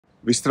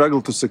We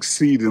struggle to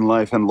succeed in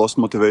life and lost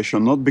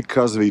motivation not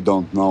because we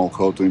don't know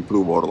how to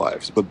improve our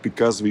lives, but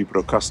because we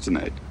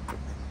procrastinate.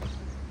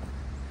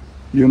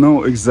 You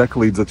know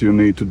exactly that you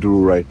need to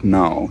do right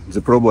now.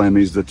 The problem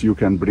is that you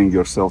can't bring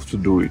yourself to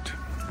do it.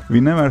 We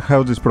never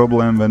have this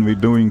problem when we're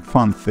doing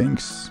fun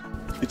things.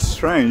 It's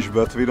strange,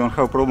 but we don't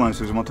have problems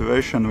with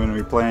motivation when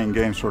we're playing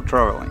games or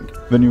traveling.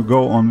 When you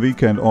go on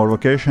weekend or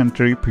vacation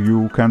trip,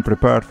 you can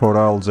prepare for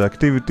all the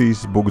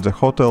activities, book the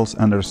hotels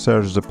and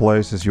research the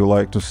places you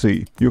like to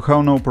see. You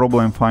have no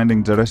problem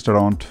finding the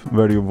restaurant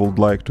where you would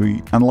like to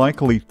eat.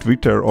 Unlikely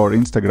Twitter or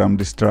Instagram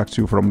distracts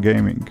you from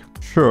gaming.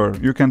 Sure,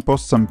 you can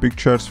post some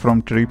pictures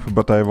from trip,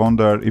 but I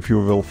wonder if you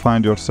will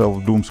find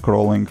yourself doom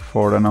scrolling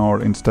for an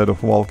hour instead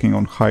of walking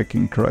on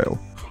hiking trail.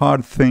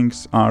 Hard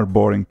things are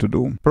boring to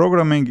do.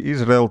 Programming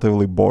is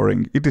relatively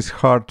boring. It is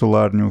hard to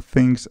learn new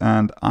things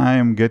and I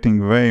am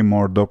getting way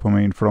more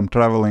dopamine from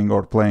traveling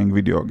or playing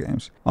video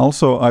games.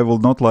 Also, I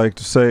would not like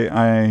to say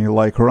I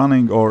like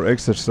running or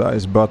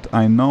exercise, but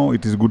I know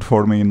it is good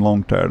for me in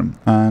long term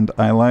and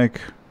I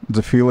like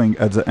the feeling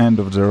at the end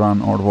of the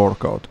run or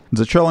workout.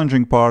 The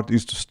challenging part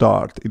is to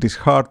start. It is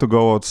hard to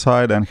go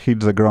outside and hit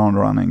the ground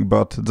running,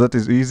 but that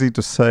is easy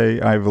to say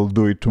I will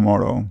do it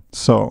tomorrow.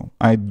 So,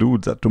 I do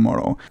that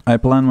tomorrow. I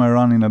plan my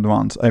run in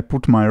advance. I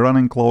put my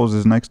running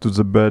clothes next to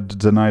the bed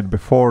the night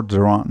before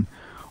the run.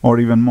 Or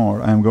even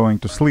more, I am going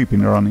to sleep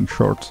in running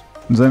shorts.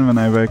 Then when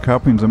I wake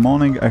up in the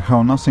morning, I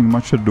have nothing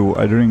much to do.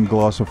 I drink a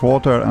glass of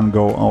water and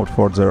go out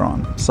for the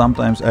run.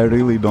 Sometimes I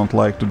really don't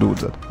like to do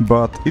that.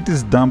 But it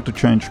is dumb to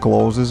change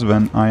clothes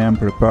when I am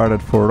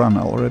prepared for run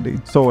already.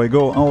 So I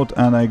go out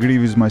and I agree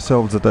with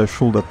myself that I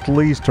should at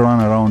least run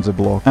around the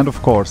block. And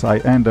of course I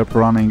end up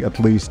running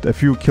at least a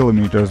few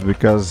kilometers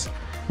because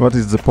what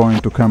is the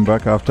point to come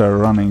back after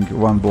running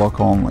one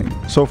block only?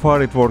 So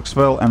far it works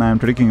well and I am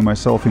tricking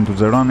myself into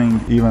the running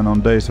even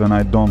on days when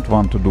I don't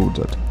want to do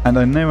that. And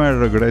I never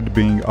regret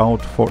being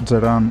out for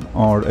the run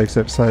or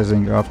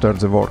exercising after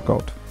the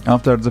workout.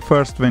 After the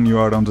first when you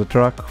are on the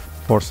track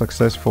for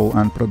successful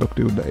and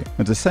productive day.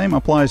 And the same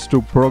applies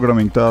to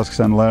programming tasks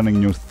and learning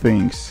new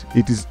things.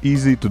 It is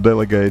easy to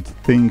delegate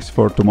things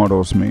for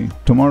tomorrow's me.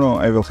 Tomorrow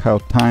I will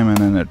have time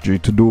and energy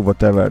to do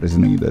whatever is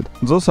needed.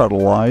 Those are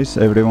lies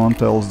everyone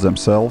tells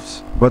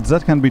themselves, but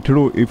that can be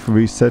true if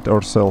we set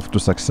ourselves to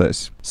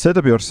success. Set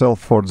up yourself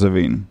for the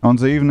win. On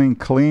the evening,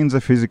 clean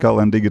the physical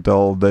and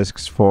digital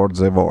desks for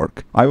the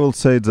work. I will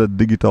say that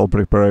digital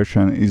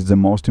preparation is the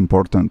most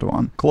important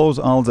one. Close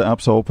all the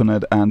apps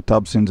opened and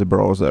tabs in the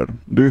browser.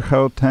 Do you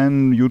have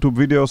 10 YouTube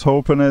videos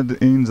opened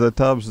in the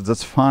tabs?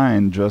 That's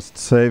fine, just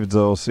save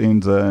those in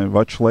the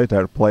watch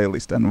later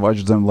playlist and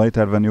watch them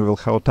later when you will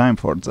have time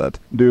for that.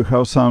 Do you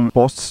have some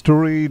posts to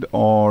read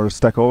or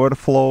Stack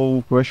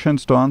Overflow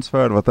questions to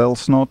answer? What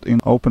else not in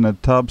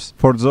opened tabs?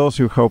 For those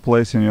you have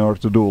place in your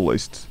to-do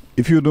list.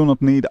 If you do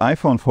not need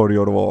iPhone for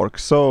your work,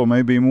 so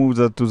maybe move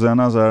that to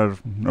another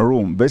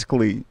room.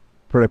 Basically,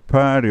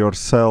 prepare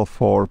yourself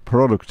for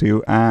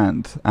productive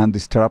and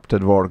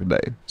undisrupted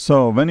workday.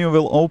 So when you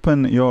will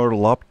open your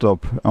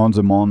laptop on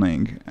the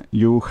morning,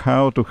 you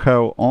have to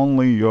have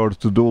only your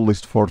to-do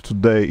list for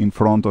today in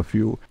front of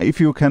you. If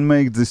you can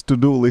make this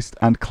to-do list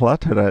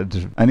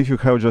uncluttered, and if you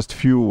have just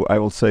few, I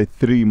will say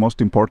 3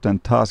 most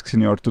important tasks in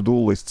your to-do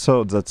list,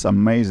 so that's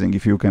amazing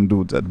if you can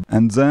do that.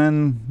 And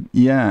then,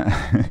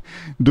 yeah,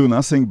 do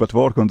nothing but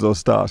work on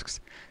those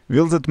tasks.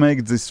 Will that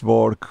make this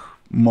work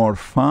more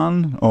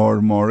fun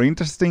or more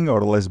interesting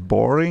or less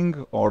boring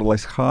or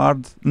less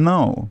hard?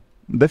 No,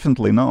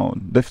 definitely no,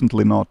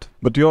 definitely not.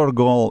 But your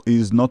goal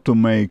is not to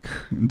make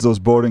those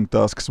boring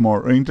tasks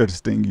more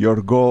interesting.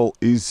 Your goal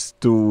is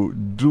to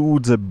do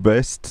the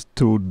best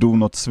to do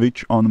not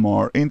switch on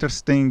more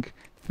interesting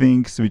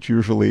things, which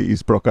usually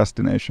is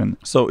procrastination.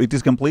 So it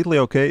is completely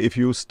okay if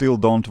you still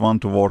don't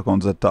want to work on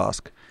the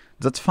task.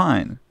 That's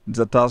fine.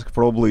 The task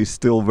probably is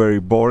still very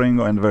boring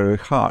and very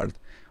hard.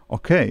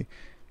 Okay.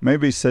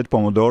 Maybe set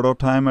Pomodoro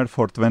timer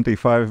for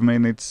 25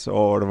 minutes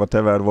or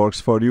whatever works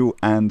for you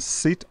and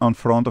sit on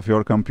front of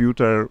your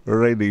computer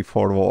ready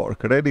for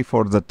work, ready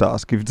for the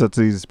task. If that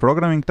is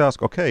programming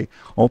task, okay,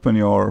 open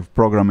your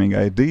programming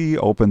ID,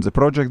 open the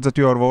project that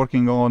you are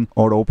working on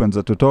or open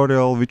the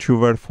tutorial which you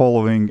were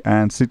following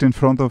and sit in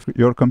front of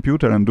your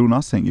computer and do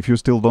nothing. If you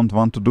still don't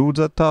want to do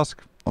that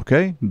task,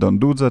 okay, don't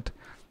do that.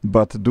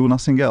 But do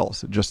nothing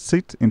else. Just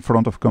sit in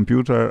front of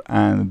computer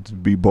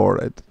and be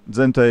bored.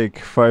 Then take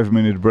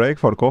 5-minute break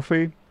for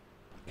coffee,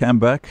 come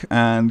back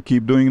and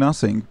keep doing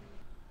nothing.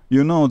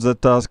 You know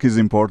that task is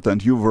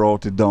important. You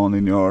wrote it down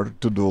in your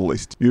to-do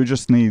list. You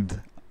just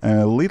need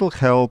a little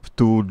help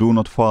to do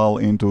not fall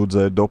into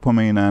the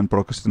dopamine and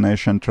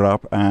procrastination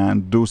trap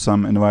and do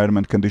some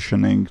environment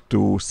conditioning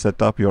to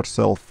set up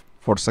yourself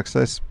for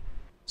success.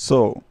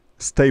 So,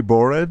 stay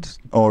bored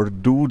or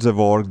do the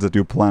work that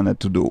you planned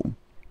to do.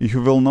 If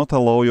you will not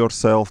allow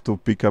yourself to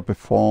pick up a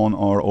phone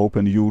or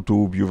open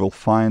YouTube, you will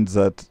find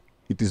that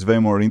it is way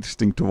more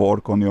interesting to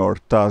work on your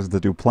task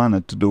that you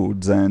planned to do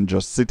than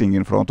just sitting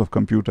in front of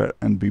computer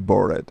and be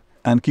bored.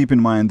 And keep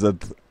in mind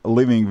that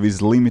living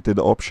with limited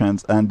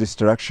options and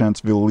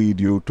distractions will lead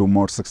you to a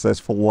more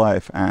successful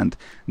life and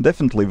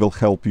definitely will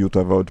help you to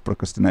avoid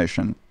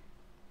procrastination.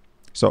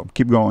 So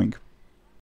keep going.